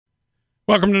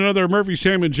Welcome to another Murphy,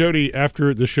 Sam, and Jody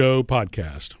After the Show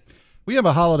podcast. We have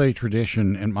a holiday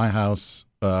tradition in my house.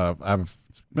 I've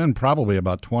been probably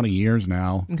about 20 years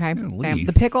now. Okay. At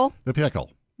least. The pickle? The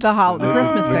pickle. The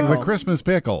Christmas pickle. The Christmas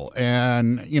pickle.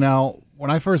 And, you know,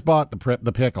 when I first bought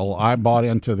the pickle, I bought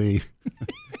into the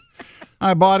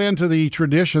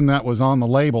tradition that was on the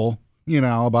label, you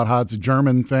know, about how it's a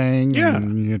German thing. Yeah.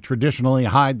 And you traditionally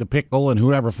hide the pickle, and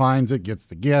whoever finds it gets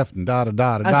the gift, and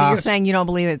da-da-da-da-da. Oh, so you're saying you don't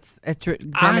believe it's a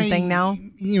German thing now?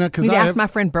 You know, because I ask my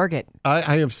friend Birgit.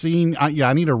 I have seen,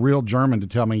 I need a real German to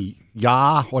tell me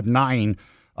ja or nein,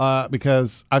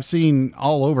 because I've seen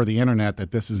all over the internet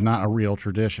that this is not a real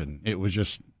tradition. It was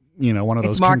just, you know, one of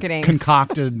those marketing.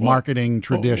 concocted marketing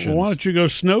traditions. Well, why don't you go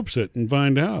Snopes it and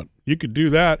find out? You could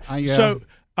do that. So,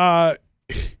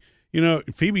 you know,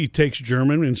 Phoebe takes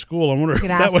German in school. I wonder if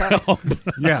that would help.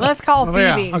 Yeah. Let's call Phoebe.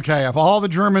 Yeah. Okay, of all the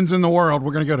Germans in the world,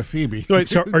 we're going to go to Phoebe. Wait,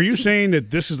 so are you saying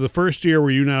that this is the first year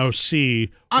where you now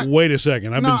see, wait a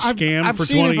second, I've been scammed I've for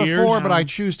seen 20 it years? before, but I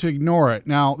choose to ignore it.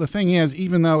 Now, the thing is,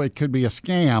 even though it could be a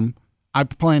scam, I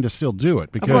plan to still do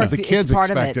it because course, the kids it's part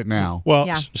of expect it. it now. Well,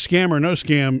 Yeah. scam or no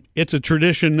scam, it's a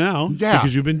tradition now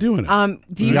because you've been doing it.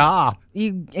 Do you? Yeah.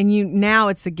 You now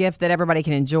it's a gift that everybody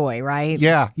can enjoy, right?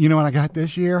 Yeah. You know what I got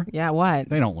this year? Yeah. What?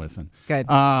 They don't listen. Good.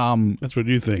 That's what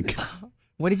you think.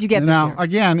 What did you get this Now, year?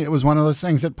 again, it was one of those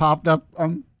things that popped up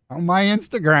on my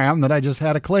Instagram that I just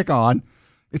had to click on.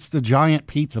 It's the giant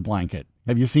pizza blanket.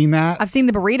 Have you seen that? I've seen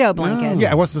the burrito blanket.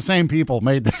 Yeah, what's the same people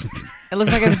made that? It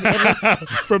looks like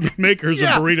From the makers of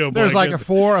burrito There's like blanket. a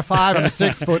 4, a 5, and a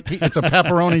 6 foot. It's a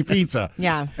pepperoni pizza.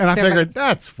 Yeah. And I They're figured nice.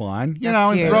 that's fun, you That's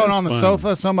know, cute. and throw it on the Fun.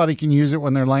 sofa. Somebody can use it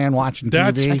when they're laying watching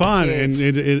That's TV. fun. cute. And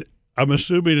it I'm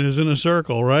assuming it is in a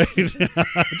circle, right?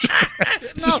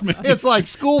 No, it's like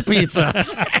school pizza.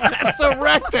 It's a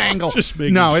rectangle. Just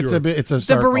making no, sure. it's a The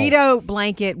circle. burrito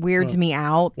blanket weirds me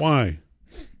out Why?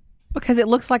 because it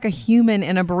looks like a human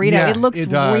in a burrito. Yeah, it looks it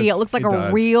does. real. It looks like It a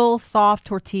does. real soft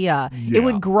tortilla. Yeah. It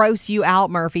would gross you out,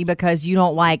 Murphy, because you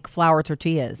don't like flour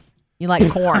tortillas. You like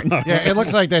corn. Yeah, it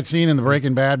looks like that scene in the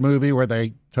Breaking Bad movie where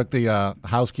they took the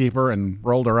housekeeper and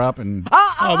rolled her up and.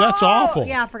 Oh, that's awful.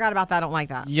 Yeah, I forgot about that. I don't like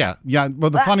that. Yeah. Well,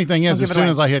 the funny thing is, Don't as give it soon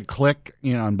away. as I hit click,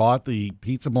 you know, and bought the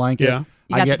pizza blanket, Yeah.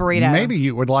 You I got the get burrito. maybe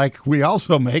you would like. We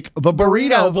also make the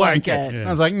burrito blanket. blanket. I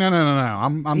was like, no.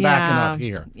 I'm backing up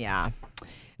here. Yeah.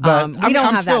 But we don't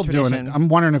I'm have still that doing tradition. it. I'm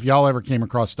wondering if y'all ever came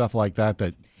across stuff like that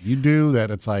you do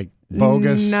that it's like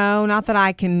bogus. No, not that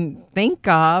I can think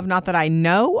of, not that I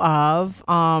know of.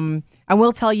 I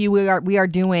will tell you we are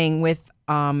doing with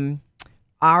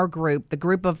our group, the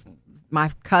group of my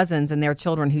cousins and their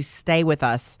children who stay with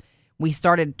us. We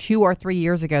started 2 or 3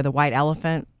 years ago, the White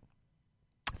Elephant,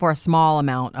 for a small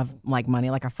amount of like money,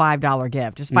 like a $5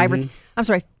 gift. Just $5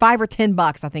 or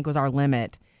 $10, I think was our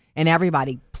limit. And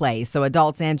everybody plays, so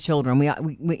adults and children.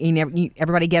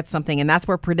 Everybody gets something, and that's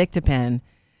where Predict-A-Pen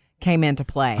came into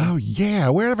play. Oh yeah,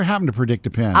 whatever happened to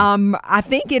Predict-A-Pen? I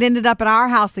think it ended up at our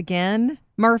house again,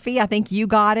 Murphy. I think you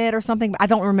got it or something. I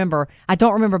don't remember,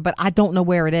 but I don't know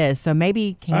where it is. So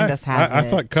maybe Candace has it. I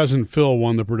thought Cousin Phil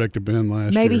won the Predict-A-Pen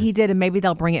last Maybe year. he did, and maybe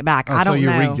they'll bring it back. Oh, I don't so you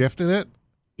know. regifted it?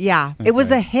 Yeah, it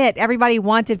was a hit. Everybody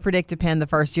wanted Predict-A-Pen the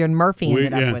first year, and Murphy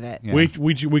ended up with it. Yeah. We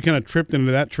kind of tripped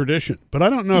into that tradition, but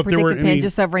I don't know if there were Predict-A-Pen, any.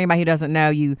 just so for anybody who doesn't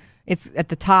know, it's at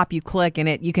the top. You click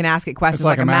and you can ask it questions It's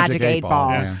like like a a magic Magic 8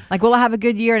 ball. Yeah. Like, will I have a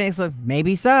good year? And it's like,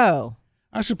 maybe so.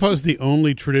 I suppose the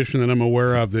only tradition that I'm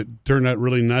aware of that turned out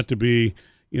really not to be,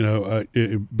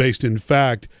 based in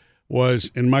fact,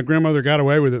 was, and my grandmother got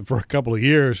away with it for a couple of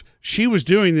years. She was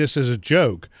doing this as a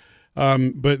joke,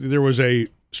 but there was a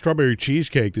strawberry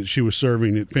cheesecake that she was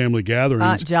serving at family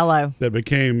gatherings Jell-O, that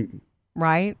became.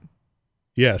 right?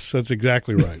 Yes, that's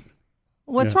exactly right.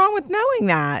 What's wrong with knowing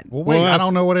that? Well, wait, Well, I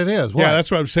don't know what it is. What? Yeah,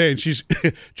 that's what I'm saying.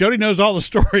 Jody knows all the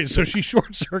stories, so she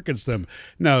short circuits them.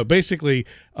 No, basically,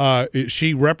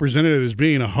 she represented it as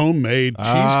being a homemade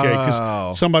cheesecake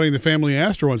Oh. because somebody in the family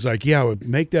asked her once, like, "Yeah, I would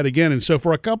make that again." And so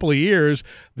for a couple of years,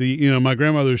 my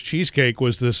grandmother's cheesecake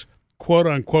was this quote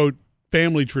unquote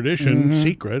family tradition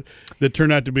secret that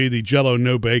turned out to be the Jell-O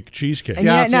no bake cheesecake. And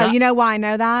Yeah, you know why I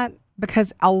know that?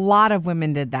 Because a lot of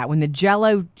women did that. When the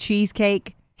Jell-O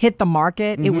cheesecake hit the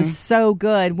market, it was so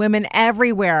good. Women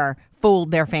everywhere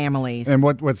fooled their families. And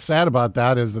what's sad about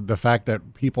that is that the fact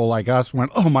that people like us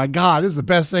went, oh my God, this is the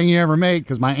best thing you ever made.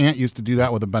 Because my aunt used to do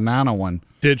that with a banana one.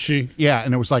 Did she? Yeah,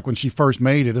 and it was like when she first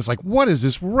made it, it's like, what is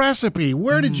this recipe?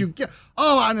 Where did you get?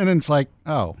 Oh, and then it's like,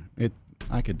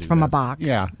 I could do it's from a this. box.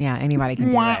 Yeah. Yeah, anybody can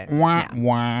do Wah, it. wah, Yeah.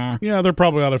 wah. Yeah, there are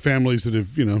probably a lot of families that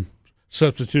have,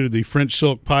 substituted the French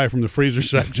silk pie from the freezer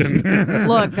section.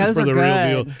 Look, those for are the good.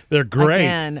 real deal. They're great.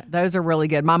 Again, those are really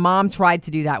good. My mom tried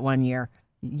to do that one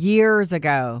years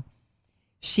ago.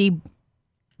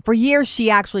 For years,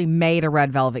 she actually made a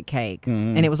red velvet cake,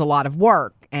 and it was a lot of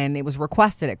work, and it was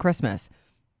requested at Christmas.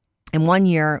 And one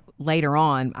year later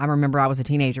on, I remember I was a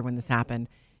teenager when this happened.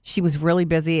 She was really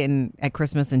busy at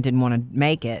Christmas and didn't want to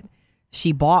make it.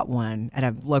 She bought one at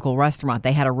a local restaurant.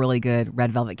 They had a really good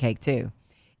red velvet cake too.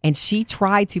 And she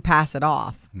tried to pass it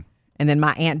off. And then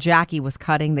my Aunt Jackie was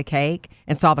cutting the cake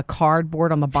and saw the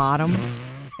cardboard on the bottom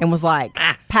and was like,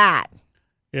 Pat,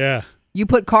 Yeah. you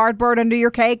put cardboard under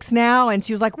your cakes now? And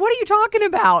she was like, what are you talking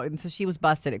about? And so she was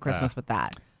busted at Christmas with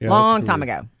that. Yeah, Long that's time weird.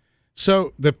 ago.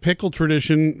 So the pickle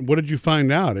tradition, what did you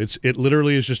find out? It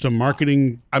literally is just a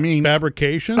marketing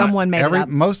fabrication? Someone made it up.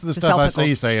 Most of the to stuff sell I see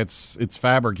pickles. say it's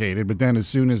fabricated, but then as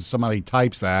soon as somebody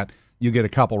types that, you get a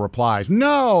couple replies.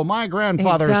 No, my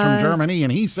grandfather's from does. Germany,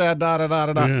 and he said da da da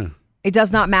da da. Yeah. It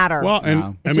does not matter. Well, and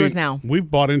No. It's yours now. we've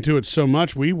bought into it so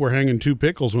much. We were hanging 2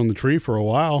 pickles on the tree for a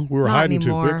while. We were Not hiding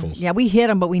anymore. 2 pickles. Yeah, we hid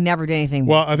them, but we never did anything.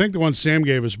 Well, I think the one Sam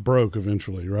gave us broke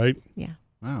eventually, right? Yeah.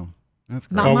 Wow, that's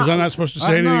great. Not Oh, my- was I not supposed to say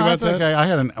anything no, about that's that? okay. I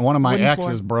had one of my Wooden exes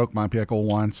floor. broke my pickle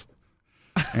once,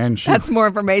 and she That's more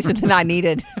information than I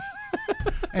needed.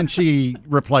 and she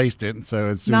replaced it. And so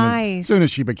as Nice. soon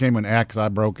as she became an ex, I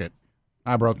broke it.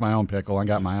 I broke my own pickle. I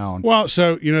got my own. Well,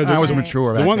 so I was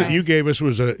mature. The back one then. that you gave us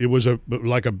was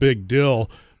like a big dill.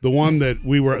 The one that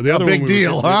we were the other big one we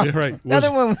deal, were, huh? Right. The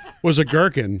other one, was a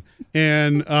gherkin,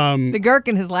 and the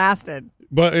gherkin has lasted.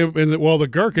 but the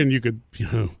gherkin you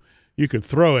could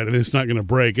throw it and it's not going to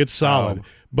break. It's solid, Oh.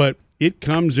 but it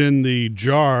comes in the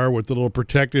jar with the little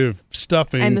protective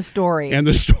stuffing And the story. right?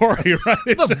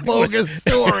 the bogus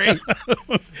story.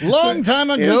 Long time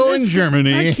ago in I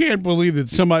Germany. can't believe that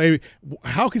somebody.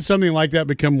 How could something like that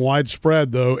become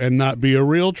widespread though, and not be a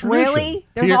real tradition? Really?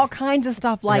 There's Pier- all kinds of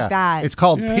stuff like Yeah. that. It's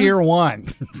called Pier 1,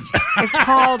 It's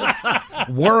called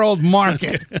World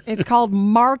Market. it's called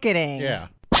marketing. Yeah.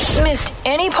 Missed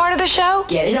any part of the show?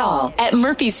 Get it all at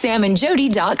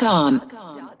murphysamandjody.com.